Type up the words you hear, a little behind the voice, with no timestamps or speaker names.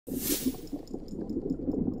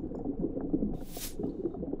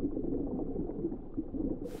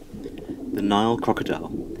Nile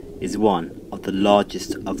crocodile is one of the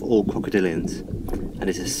largest of all crocodilians and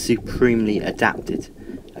is a supremely adapted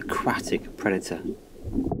aquatic predator.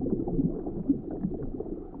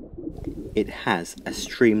 It has a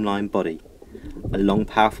streamlined body, a long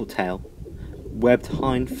powerful tail, webbed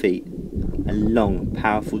hind feet and long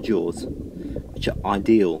powerful jaws, which are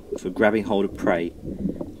ideal for grabbing hold of prey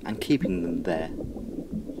and keeping them there.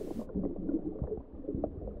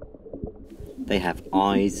 They have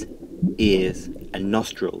eyes, ears and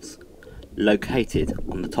nostrils located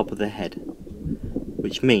on the top of their head,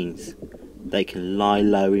 which means they can lie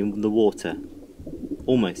low in the water,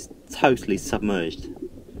 almost totally submerged,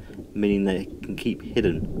 meaning they can keep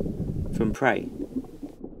hidden from prey.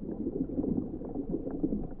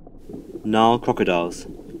 Nile crocodiles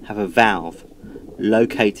have a valve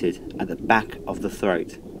located at the back of the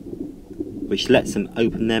throat, which lets them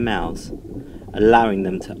open their mouths, allowing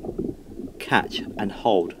them to catch and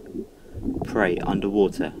hold prey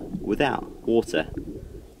underwater without water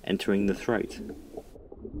entering the throat.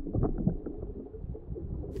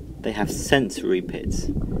 They have sensory pits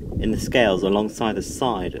in the scales alongside the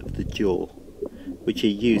side of the jaw, which are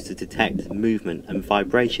used to detect movement and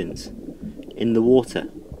vibrations in the water.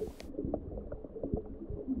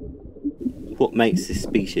 What makes this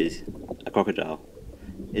species a crocodile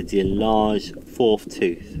is the enlarged fourth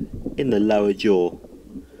tooth in the lower jaw,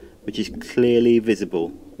 which is clearly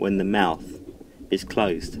visible when the mouth is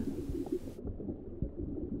closed.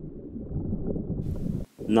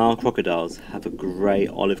 Nile crocodiles have a grey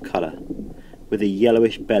olive colour with a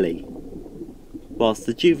yellowish belly, whilst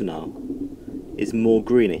the juvenile is more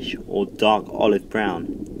greenish or dark olive brown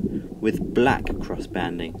with black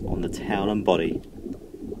cross-banding on the tail and body,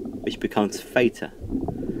 which becomes fainter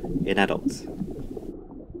in adults.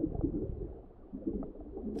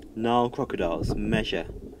 Nile crocodiles measure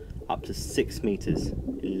up to 6 meters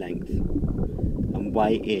in length and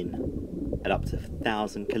weigh in at up to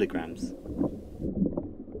 1,000 kilograms.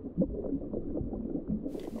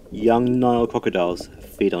 Young Nile crocodiles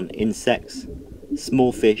feed on insects,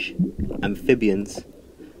 small fish, amphibians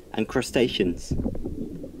and crustaceans,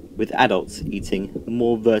 with adults eating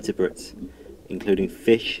more vertebrates including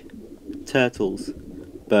fish, turtles,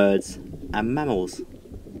 birds and mammals.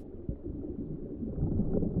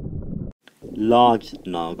 Large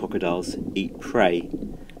Nile crocodiles eat prey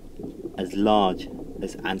as large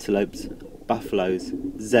as antelopes, buffaloes,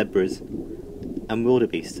 zebras and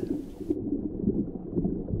wildebeest.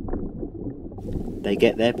 They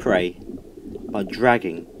get their prey by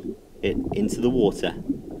dragging it into the water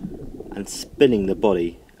and spinning the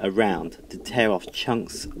body around to tear off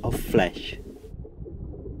chunks of flesh.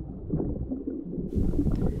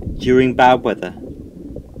 During bad weather,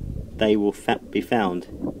 they will be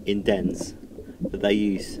found in dens that they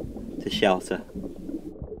use to shelter.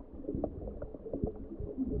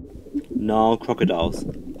 Nile crocodiles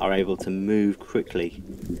are able to move quickly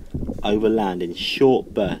over land in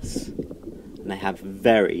short bursts, and they have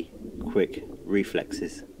very quick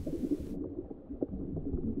reflexes.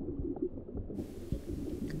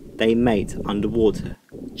 They mate underwater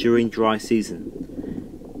during dry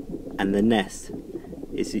season, and the nest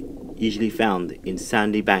is usually found in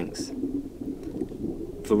sandy banks,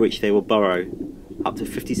 for which they will burrow up to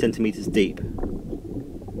 50 centimeters deep.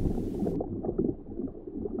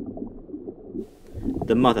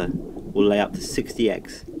 The mother will lay up to 60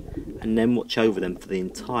 eggs and then watch over them for the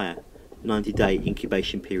entire 90-day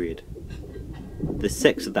incubation period. The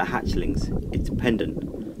sex of the hatchlings is dependent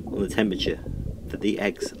on the temperature that the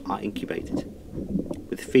eggs are incubated,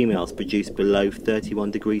 with females produced below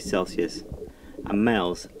 31 degrees Celsius and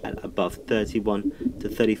males at above 31 to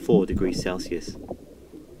 34 degrees Celsius.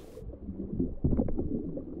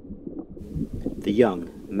 The young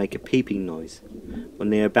make a peeping noise when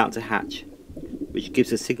they are about to hatch, which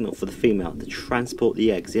gives a signal for the female to transport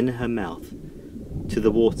the eggs in her mouth to the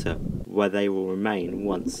water, where they will remain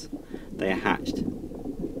once they are hatched,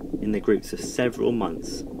 in the groups of several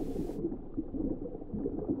months.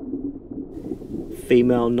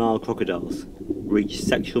 Female Nile crocodiles reach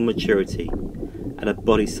sexual maturity at a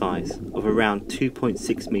body size of around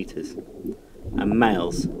 2.6 meters, and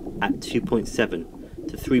males at 2.7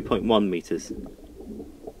 to 3.1 meters,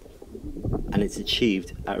 and it's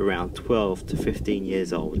achieved at around 12 to 15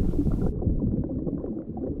 years old.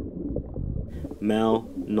 Male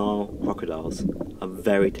Nile crocodiles are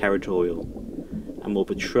very territorial and will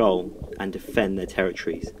patrol and defend their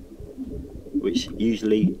territories, which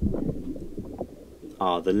usually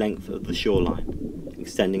are the length of the shoreline,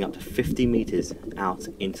 extending up to 50 meters out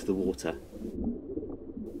into the water.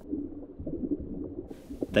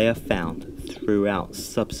 They are found throughout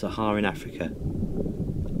sub-Saharan Africa,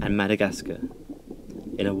 and Madagascar,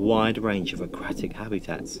 in a wide range of aquatic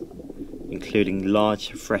habitats, including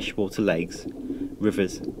large freshwater lakes,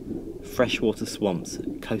 rivers, freshwater swamps,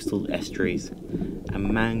 coastal estuaries, and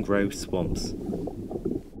mangrove swamps.